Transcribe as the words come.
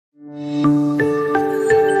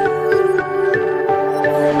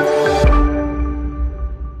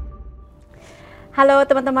Halo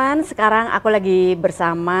teman-teman, sekarang aku lagi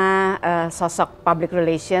bersama sosok public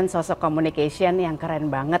relation, sosok communication yang keren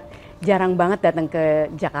banget. Jarang banget datang ke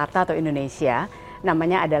Jakarta atau Indonesia.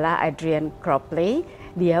 Namanya adalah Adrian Cropley.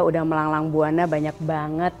 Dia udah melanglang buana banyak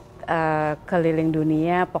banget keliling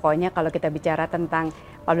dunia. Pokoknya kalau kita bicara tentang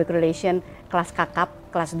public relation, kelas kakap,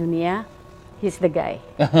 kelas dunia, he's the guy.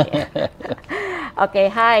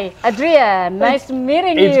 Okay, hi, Adrian. Nice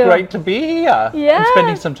meeting you. It's great to be here and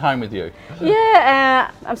spending some time with you.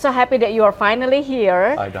 Yeah, I'm so happy that you are finally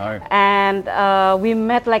here. I know. And we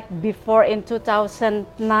met like before in 2009,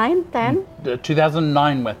 10?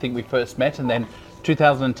 2009, I think we first met, and then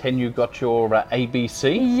 2010 you got your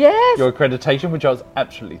ABC, yes, your accreditation, which I was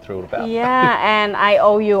absolutely thrilled about. Yeah, and I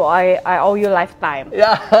owe you lifetime.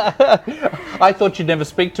 Yeah, I thought you'd never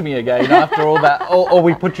speak to me again after all that, or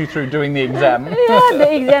we put you through doing the exam. Yeah,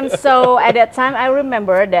 the exam. So at that time, I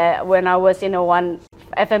remember that when I was in one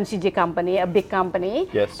FMCG company, a big company,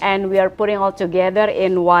 yes, and we are putting all together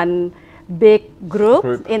in one big group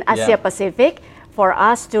in Asia Pacific for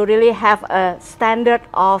us to really have a standard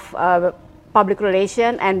of public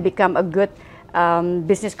relation and become a good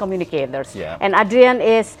business communicators. Yeah. And Adrian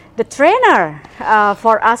is the trainer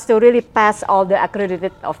for us to really pass all the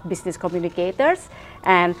accredited of business communicators.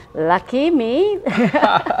 And lucky me,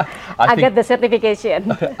 I got the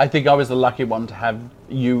certification. I think I was the lucky one to have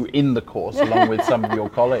you in the course along with some of your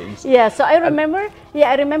colleagues. Yeah, so I remember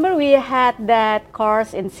we had that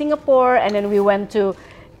course in Singapore, and then we went to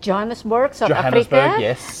Johannesburg, South Africa,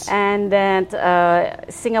 yes, and then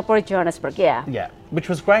Singapore, Johannesburg, yeah, which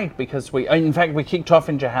was great because we kicked off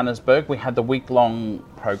in Johannesburg. We had the week-long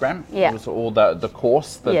program. It was all the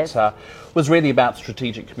course that was really about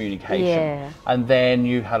strategic communication, and then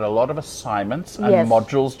you had a lot of assignments and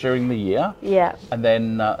modules during the year, and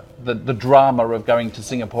then the drama of going to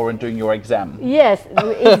Singapore and doing your exam. Yes,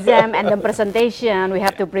 the exam and the presentation. We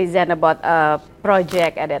have to present about a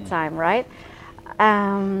project at that time, right?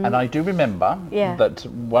 And I do remember that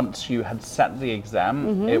once you had sat the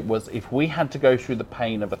exam, it was, if we had to go through the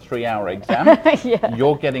pain of a 3-hour exam,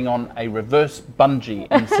 you're getting on a reverse bungee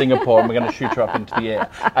in Singapore and we're going to shoot you up into the air.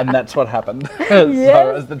 And that's what happened.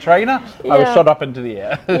 So as the trainer, I was shot up into the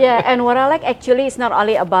air. Yeah, and what I like actually is not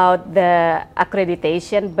only about the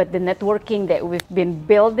accreditation, but the networking that we've been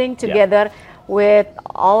building together with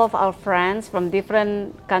all of our friends from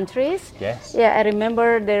different countries. Yes. Yeah, I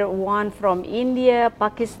remember there one from India,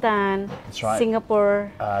 Pakistan,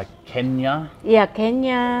 Singapore, Kenya. Yeah,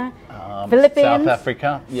 Kenya, Philippines, South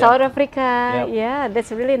Africa. South Africa. Yeah,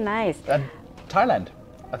 that's really nice. And Thailand,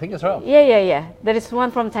 I think as well. Yeah. There is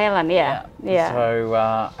one from Thailand. Yeah. So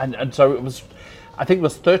and so it was, I think it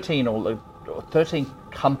was 13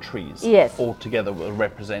 countries altogether were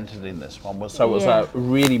represented in this one. So it was a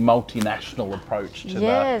really multinational approach to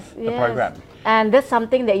the program. And that's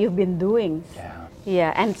something that you've been doing.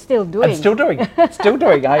 Yeah, and still doing. Still doing.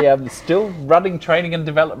 I am still running training and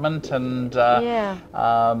development and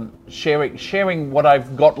sharing what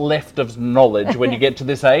I've got left of knowledge. When you get to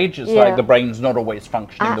this age, it's like the brain's not always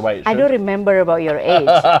functioning the way it should. I don't remember about your age.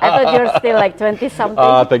 I thought you're still like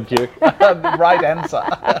 20-something. Thank you. Right answer.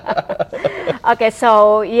 Okay,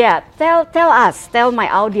 so tell my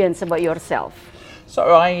audience about yourself.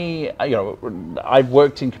 So I've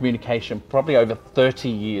worked in communication probably over 30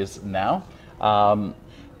 years now.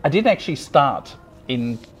 I didn't actually start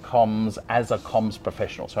in comms as a comms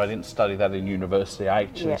professional, so I didn't study that in university. I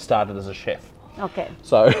actually started as a chef. Okay.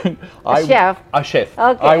 So a chef. Okay.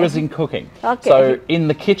 I was in cooking. Okay. So in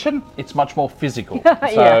the kitchen, it's much more physical.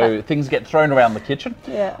 So things get thrown around the kitchen.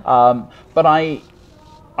 Yeah. But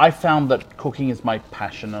I found that cooking is my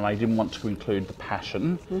passion, and I didn't want to include the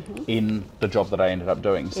passion in the job that I ended up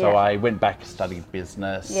doing. So I went back, studied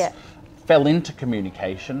business, fell into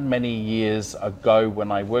communication many years ago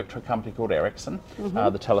when I worked for a company called Ericsson,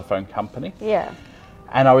 the telephone company. Yeah.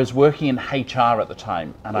 And I was working in HR at the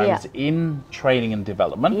time, and I was in training and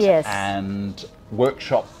development and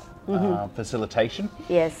workshop facilitation.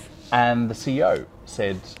 Yes. And the CEO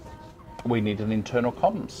said, we need an internal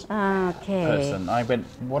comms person. I went,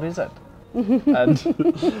 what is it? and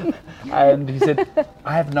he said,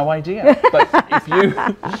 I have no idea. But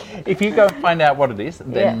if you go and find out what it is,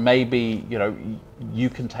 then maybe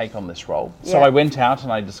you can take on this role. So I went out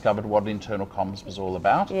and I discovered what internal comms was all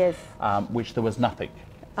about. Yes. Which there was nothing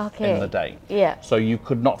in the day. Yeah. So you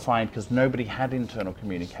could not find, because nobody had internal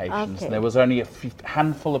communications. Okay. There was only a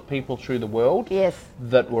handful of people through the world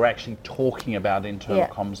that were actually talking about internal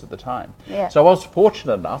comms at the time. Yeah. So I was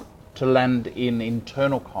fortunate enough to land in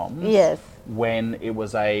internal comms when it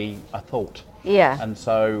was a thought. Yeah. And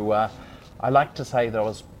so I like to say that I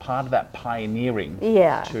was part of that pioneering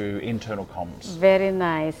Yeah. to internal comms, Very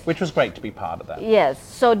nice. which was great to be part of that. Yes.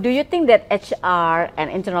 So do you think that HR and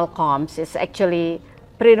internal comms is actually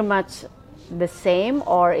pretty much the same,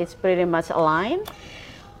 or it's pretty much aligned?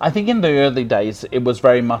 I think in the early days, it was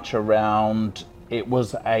very much around, it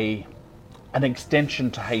was an extension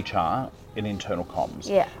to HR in internal comms.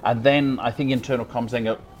 Yeah. And then I think internal comms then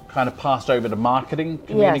got kind of passed over to marketing,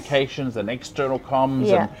 communications, and external comms.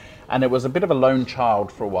 Yeah. And it was a bit of a lone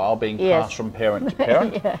child for a while, being Yes. passed from parent to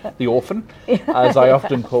parent, the orphan, as I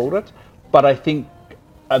often called it. But I think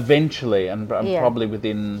eventually, and probably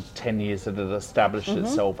within 10 years, it had established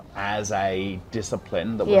itself as a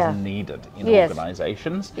discipline that was needed in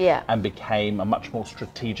organizations and became a much more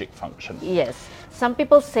strategic function. Yes. Some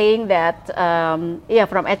people saying that,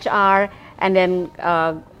 from HR, and then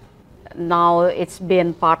now it's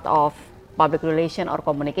been part of public relation or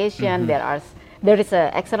communication. There is a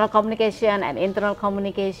external communication and internal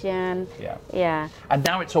communication. Yeah. And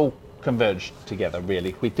now it's all converged together, really.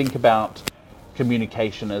 If we think about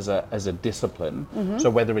communication as a discipline, so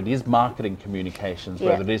whether it is marketing communications,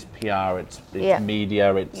 whether it is PR, it's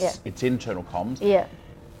media, it's internal comms,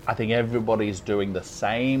 I think everybody's doing the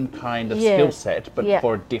same kind of skill set, but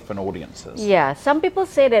for different audiences. Yeah, some people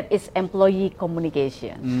say that it's employee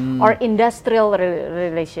communication or industrial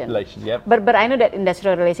relation. But I know that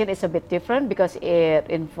industrial relation is a bit different because it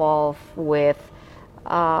involves with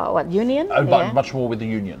union? Much more with the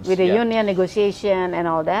unions. With the union negotiation and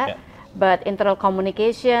all that. But internal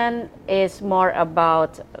communication is more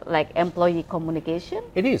about like employee communication.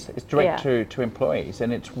 It is. It's direct to employees,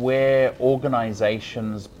 and it's where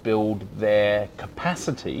organizations build their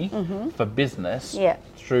capacity for business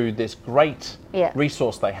through this great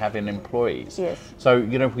resource they have in employees. So,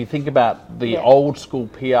 if we think about the old school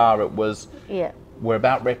PR, it was we're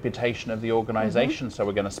about reputation of the organization, so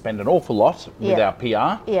we're going to spend an awful lot with our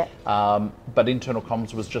PR. But internal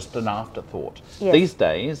comms was just an afterthought. These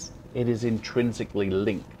days, it is intrinsically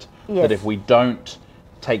linked that if we don't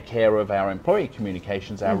take care of our employee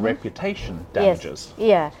communications, our reputation damages.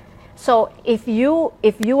 So if you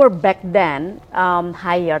were back then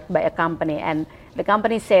hired by a company, and the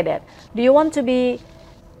company said that, do you want to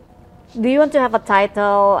have a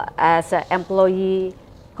title as an employee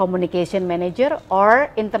communication manager or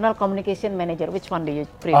internal communication manager? Which one do you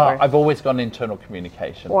prefer? I've always gone internal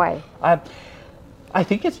communication. Why? I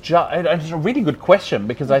think it's a really good question,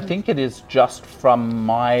 because I think it is just from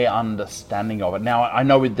my understanding of it. Now, I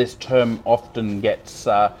know this term often gets,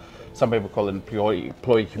 some people call it employee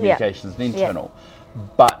communications and internal,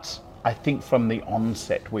 but I think from the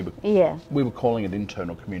onset we were calling it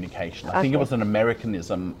internal communication. I think it was an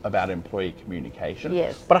Americanism about employee communication,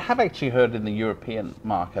 but I have actually heard in the European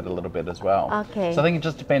market a little bit as well. So I think it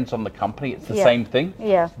just depends on the company. It's the same thing,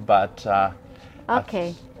 but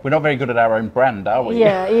we're not very good at our own brand, are we?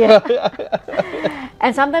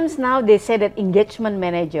 And sometimes now they say that engagement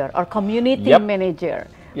manager or community manager,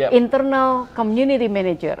 internal community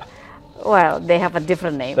manager. Well, they have a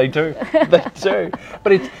different name. They do. They do.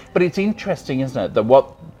 But it's interesting, isn't it, that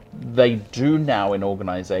what they do now in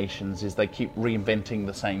organizations is they keep reinventing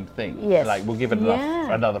the same thing. Like, we'll give it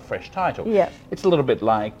another fresh title. It's a little bit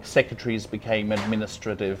like secretaries became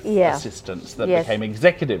administrative assistants that became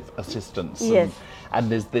executive assistants. And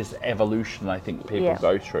there's this evolution I think people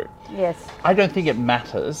go through. I don't think it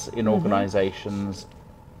matters in organizations.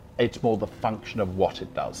 It's more the function of what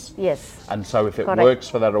it does. And so if it works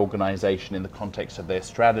for that organization in the context of their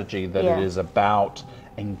strategy, that it is about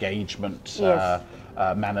engagement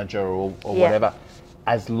manager or whatever,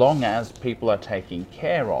 as long as people are taking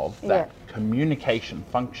care of that communication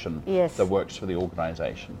function that works for the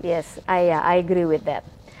organization. I agree with that.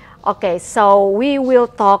 Okay, so we will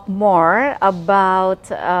talk more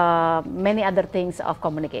about many other things of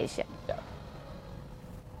communication.